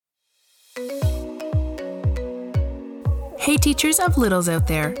Hey teachers of littles out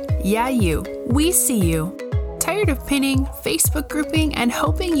there, yeah you, we see you. Tired of pinning, Facebook grouping, and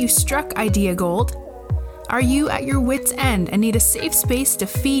hoping you struck idea gold? Are you at your wit's end and need a safe space to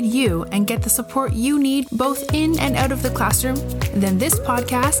feed you and get the support you need both in and out of the classroom? Then this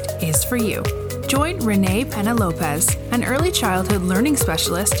podcast is for you. Join Renee Pena Lopez, an early childhood learning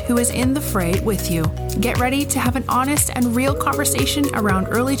specialist who is in the fray with you. Get ready to have an honest and real conversation around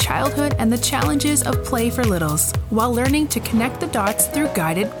early childhood and the challenges of play for littles, while learning to connect the dots through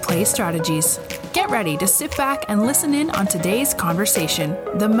guided play strategies. Get ready to sit back and listen in on today's conversation.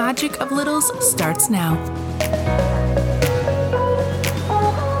 The magic of littles starts now.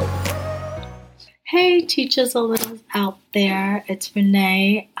 Hey teachers of littles out there, it's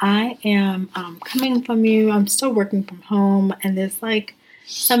Renee. I am coming from you. I'm still working from home and there's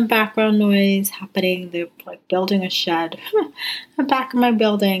some background noise happening. They're building a shed in the back of my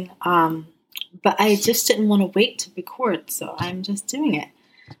building. But I just didn't want to wait to record, so I'm just doing it.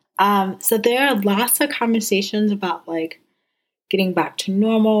 So there are lots of conversations about getting back to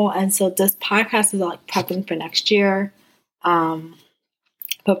normal. And so this podcast is prepping for next year.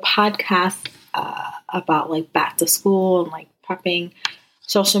 But podcasts about back to school and prepping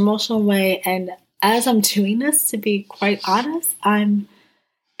social emotional way. And as I'm doing this, to be quite honest, I'm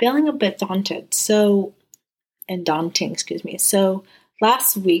feeling a bit daunting. So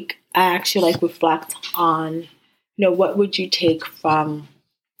last week I actually reflect on, what would you take from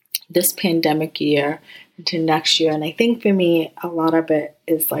this pandemic year into next year? And I think for me, a lot of it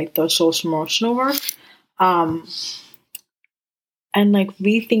is the social emotional work. And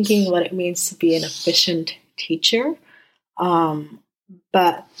rethinking what it means to be an efficient teacher.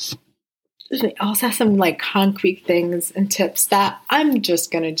 But I also have some concrete things and tips that I'm just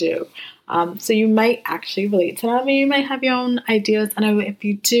going to do. So you might actually relate to that. Maybe you might have your own ideas. And if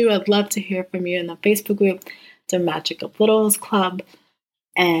you do, I'd love to hear from you in the Facebook group, The Magic of Littles Club.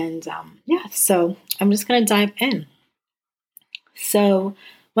 And so I'm just going to dive in. So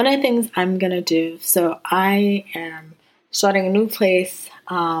one of the things I'm going to do, so I am starting a new place,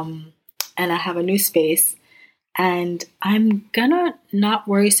 and I have a new space, and I'm gonna not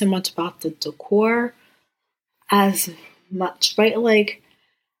worry so much about the decor as much, right?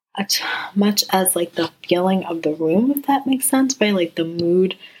 As much as the feeling of the room, if that makes sense, right? The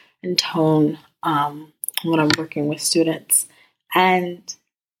mood and tone when I'm working with students. And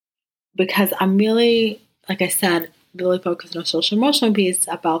because I'm really, like I said, really focused on a social emotional piece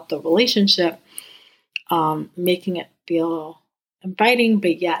about the relationship, making it feel inviting,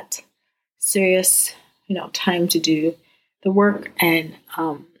 but yet serious, time to do the work and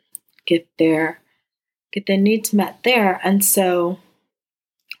get their needs met there. And so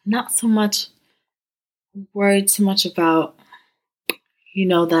not so much worried so much about,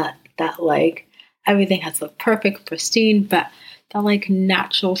 that everything has to look perfect, pristine, but that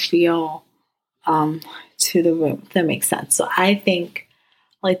natural feel to the room, if that makes sense. So I think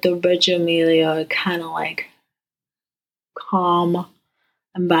the Reggio Emilia kind of calm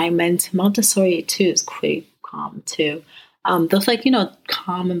environment. Montessori too is pretty calm too. Those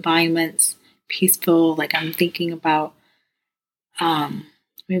calm environments, peaceful. I'm thinking about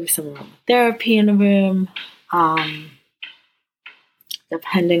maybe some therapy in the room,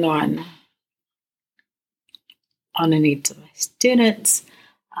 depending on the needs of my students.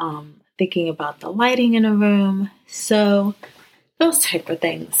 Thinking about the lighting in a room. So those type of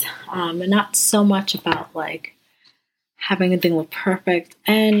things, and not so much about having everything look perfect.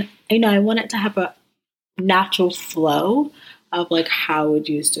 And I want it to have a natural flow of how would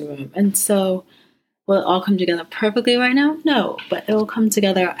use the room. And so will it all come together perfectly right now? No, but it will come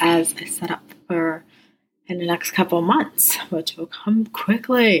together as I set up for in the next couple of months, which will come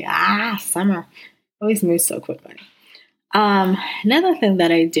quickly. Summer always moves so quickly. Another thing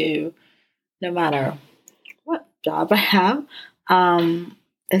that I do, no matter what job I have,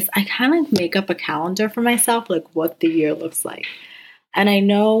 is I kind of make up a calendar for myself, what the year looks like. And I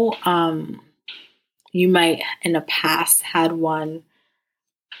know you might in the past had one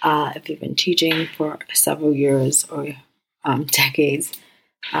if you've been teaching for several years or decades.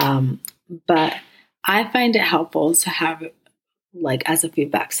 But I find it helpful to have it as a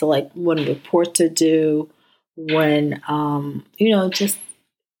feedback. So when report to do, when, just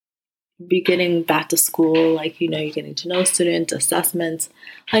beginning back to school, you're getting to know students, assessments,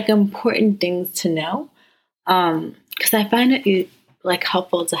 important things to know. Because I find it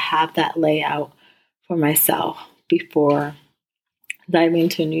helpful to have that layout for myself before diving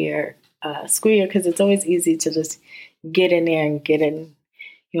into a new year, school year, because it's always easy to just get in there and get in.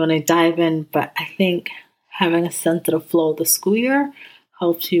 You want to dive in, but I think having a sense of the flow of the school year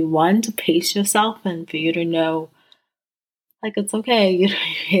helps you, one, to pace yourself and for you to know like, it's okay.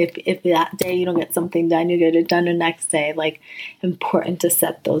 If that day you don't get something done, you get it done the next day. Like, important to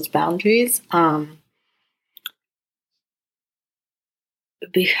set those boundaries.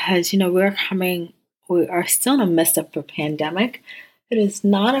 Because, we are still in the midst of a pandemic. It is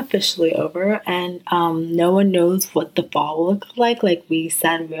not officially over, and no one knows what the fall will look like. Like we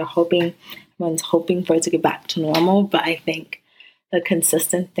said, everyone's hoping for it to get back to normal, but I think the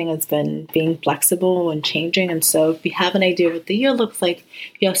consistent thing has been being flexible and changing. And so if you have an idea what the year looks like,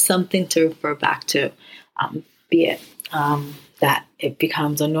 you have something to refer back to, be it that it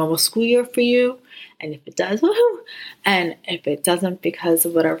becomes a normal school year for you. And if it does, woohoo! And if it doesn't because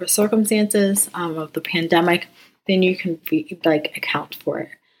of whatever circumstances of the pandemic, then you can account for it.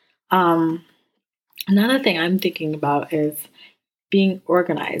 Another thing I'm thinking about is being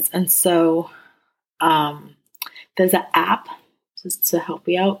organized. And so there's an app just to help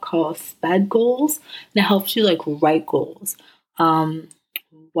you out called Sped Goals, and it helps you write goals.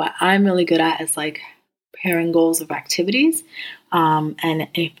 What I'm really good at is pairing goals of activities. And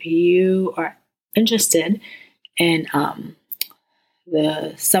if you are interested in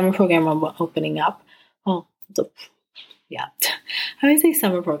the summer program I'm opening up, I would say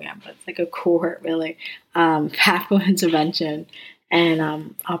summer program, but it's a cohort really, pathway intervention,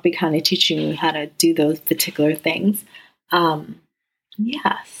 and I'll be kind of teaching you how to do those particular things. I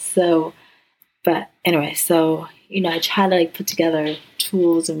try to put together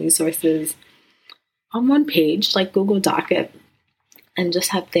tools and resources on one page, like Google Doc it, and just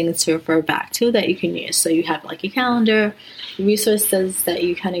have things to refer back to that you can use. So you have your calendar, resources that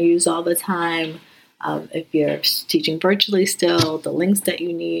you kind of use all the time. If you're teaching virtually still, the links that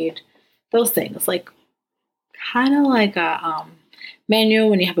you need, those things, kind of like a manual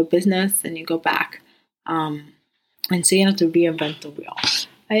when you have a business and you go back. And so you don't have to reinvent the wheel,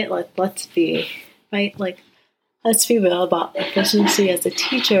 right? Let's be real about efficiency as a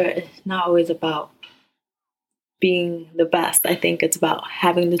teacher. It's not always about being the best. I think it's about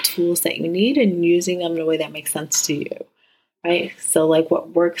having the tools that you need and using them in a way that makes sense to you, right? So what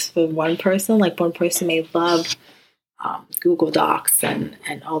works for one person, one person may love Google Docs and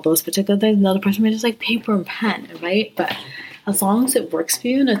all those particular things. Another person may just paper and pen, right? But as long as it works for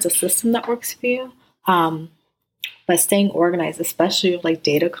you and it's a system that works for you, but staying organized, especially with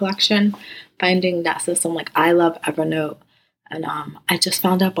data collection, finding that system. I love Evernote, and I just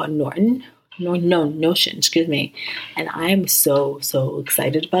found out about Notion, and I'm so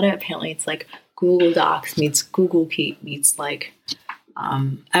excited about it. Apparently it's Google Docs meets Google Keep meets Evernote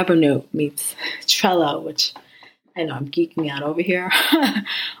meets Trello, which I know I'm geeking out over here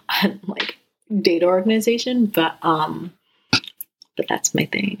on data organization, but that's my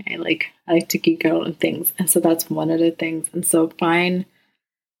thing. I like to geek out on things, and so that's one of the things. And so find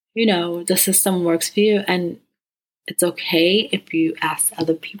the system works for you, and it's okay if you ask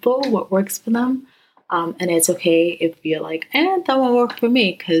other people what works for them, and it's okay if you're that won't work for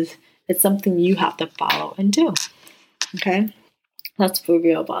me, because it's something you have to follow and do. Okay, let's be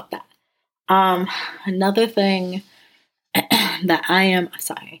real about that. Another thing that I am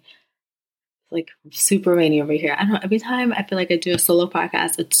super rainy over here. I don't know, every time I feel I do a solo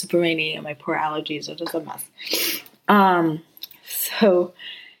podcast, it's super rainy and my poor allergies are just a mess. So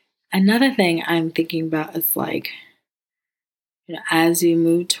another thing I'm thinking about is as you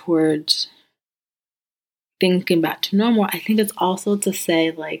move towards thinking back to normal, I think it's also to say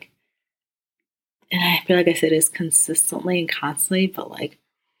and I feel I say this consistently and constantly, but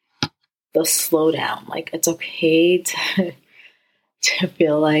the slow down. It's okay to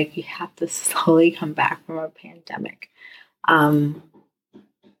feel you have to slowly come back from a pandemic. And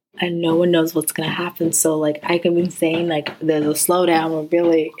no one knows what's going to happen. So I could be saying there's a slowdown, or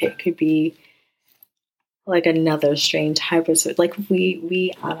really it could be another strange hybrid.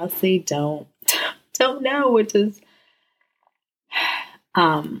 We honestly don't know, which is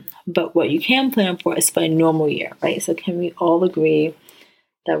but what you can plan for is for a normal year, right? So can we all agree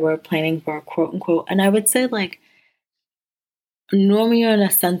that we're planning for a quote unquote, and I would say normal year in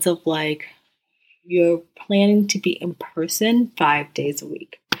a sense of you're planning to be in person 5 days a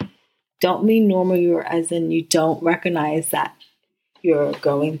week. Don't mean normal year as in you don't recognize that you're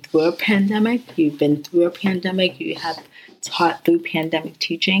going through a pandemic. You've been through a pandemic. You have taught through pandemic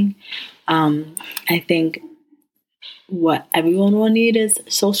teaching. I think what everyone will need is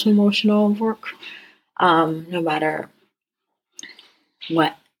social emotional work, no matter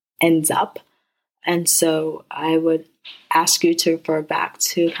what ends up. And so I would ask you to refer back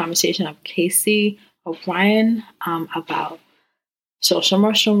to a conversation of Casey O'Brien about social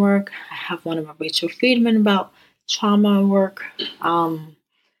emotional work. I have one about Rachel Friedman about trauma work.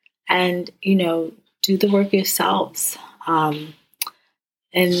 And, do the work yourselves. In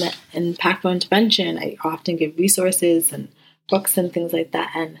impactful intervention, I often give resources and books and things like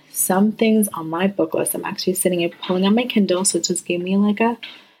that. And some things on my book list, I'm actually sitting here pulling out my Kindle, so just give me like a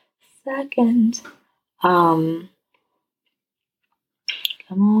second. Come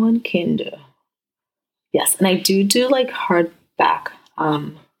on, Kindle. Yes, and I do like hardback.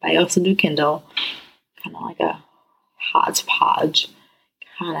 I also do Kindle, kind of like a hodgepodge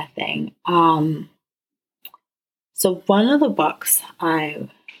kind of thing. So one of the books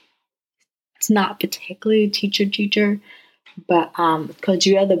it's not particularly teacher, but because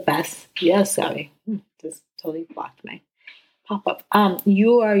You Are the Best. Yeah, sorry, this totally blocked my pop up.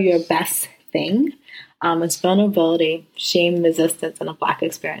 You Are Your Best Thing. It's vulnerability, shame, resistance, and a Black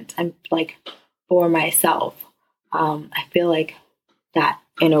experience. And like for myself, I feel like that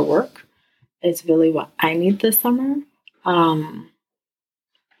inner work is really what I need this summer. Did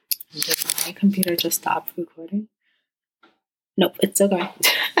my computer just stop recording? Nope, it's okay.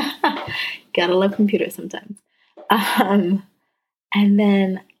 Gotta love computers sometimes. And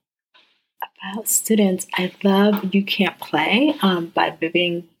then about students, I love You Can't Play by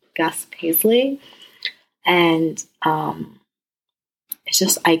Vivian Gus Paisley. And it's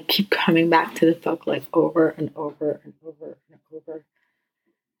just, I keep coming back to the book like over and over and over and over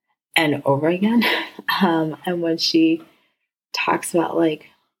and over again. And when she talks about like,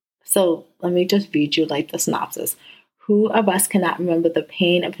 so let me just read you like the synopsis. Who of us cannot remember the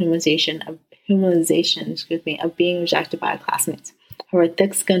pain of humanization, of being rejected by our classmates, who are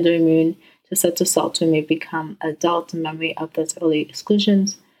thick-skinned or immune to such assault who may become adults in memory of those early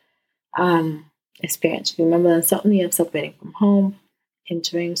exclusions experience. Remember the uncertainty of separating from home,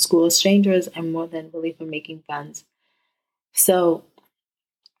 entering school as strangers, and more than relief of making friends. So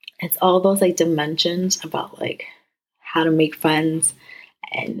it's all those like dimensions about like how to make friends,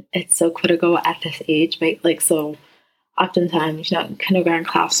 and it's so critical at this age, right? Like, so oftentimes, in kindergarten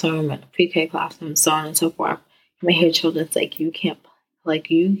classroom and pre-K classroom, so on and so forth, you may hear children say, like, you can't, like,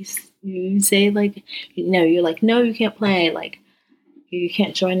 you say, like, you're like, no, you can't play, like, you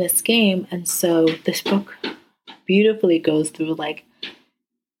can't join this game. And so this book beautifully goes through, like,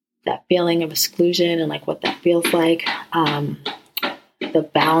 that feeling of exclusion and, like, what that feels like, the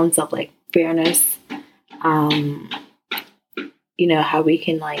balance of, like, fairness, how we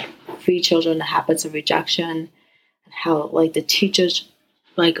can, like, free children the habits of rejection, how like the teachers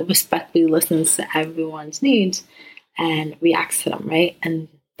like respectfully listens to everyone's needs and reacts to them, right? And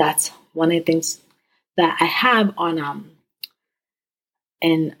that's one of the things that I have on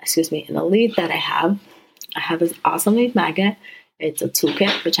in the lead that I have this awesome lead magnet. It's a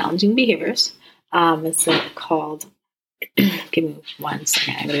toolkit for challenging behaviors. It's called give me 1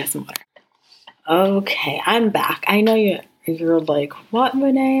 second, I'm gonna get some water. Okay, I'm back. I know you're like, what,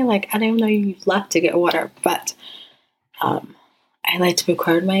 Renee? Like, I didn't know you left to get water, but I like to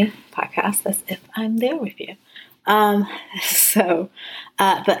record my podcast as if I'm there with you. But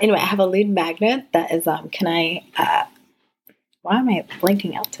anyway, I have a lead magnet that is, why am I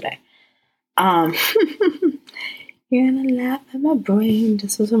blinking out today? You're gonna laugh at my brain.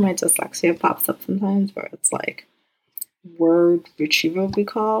 This is when my dyslexia pops up sometimes where it's like word retrieval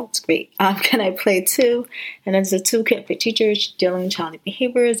recall. It's great. Can I play too? And it's a toolkit for teachers dealing with challenging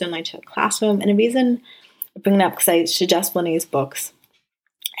behaviors in like a classroom. And the reason I bring it up because I suggest one of these books,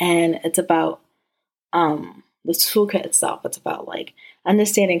 and it's about the toolkit itself. It's about like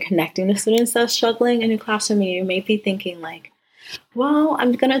understanding, connecting the students that are struggling in your classroom. And you may be thinking like, well,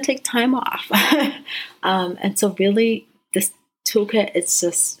 I'm gonna take time off, and so really, this toolkit it's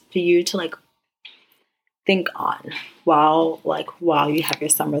just for you to like think on while you have your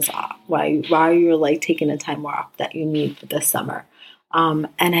summers off, while you're like taking the time off that you need for this summer, and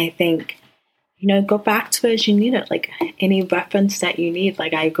I think. Go back to it as you need it. Like any reference that you need.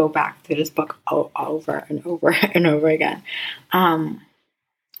 Like I go back to this book over and over and over again.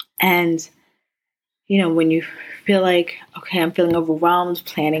 And, when you feel like, okay, I'm feeling overwhelmed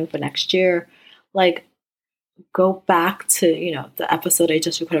planning for next year, like go back to, the episode I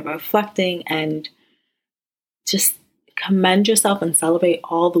just recorded about reflecting and just commend yourself and celebrate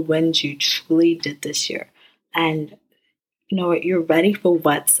all the wins you truly did this year. And you know what? You're ready for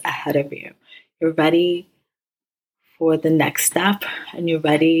what's ahead of you. You're ready for the next step, and you're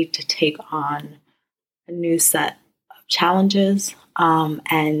ready to take on a new set of challenges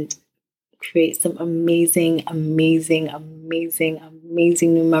and create some amazing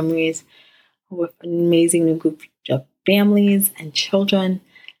new memories with an amazing new group of families and children.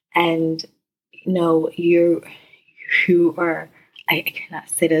 And you are, I cannot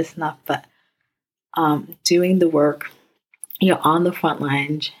say this enough, but doing the work. You're on the front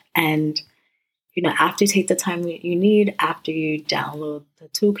line, and after you take the time you need, after you download the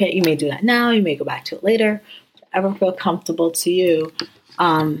toolkit, you may do that now, you may go back to it later, whatever feels comfortable to you.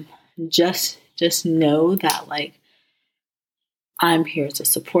 Just know that like I'm here to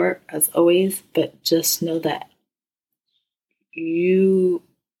support as always, but just know that you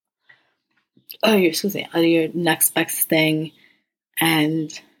are your next best thing,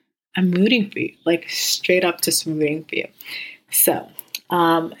 and I'm rooting for you, like straight up just rooting for you. So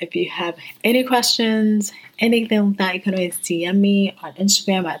if you have any questions, anything like that, you can always DM me on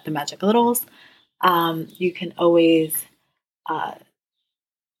Instagram at The Magic Littles. You can always,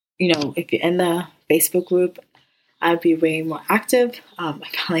 if you're in the Facebook group, I'd be way more active. I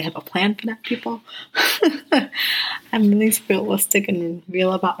finally have a plan for that, people. I'm really realistic and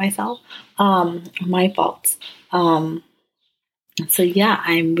real about myself. My faults. So yeah,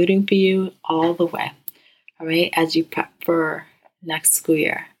 I'm rooting for you all the way. All right, as you prep for next school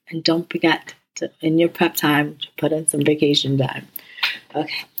year. And don't forget to, in your prep time, to put in some vacation time.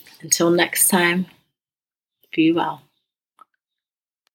 Okay, until next time, be well.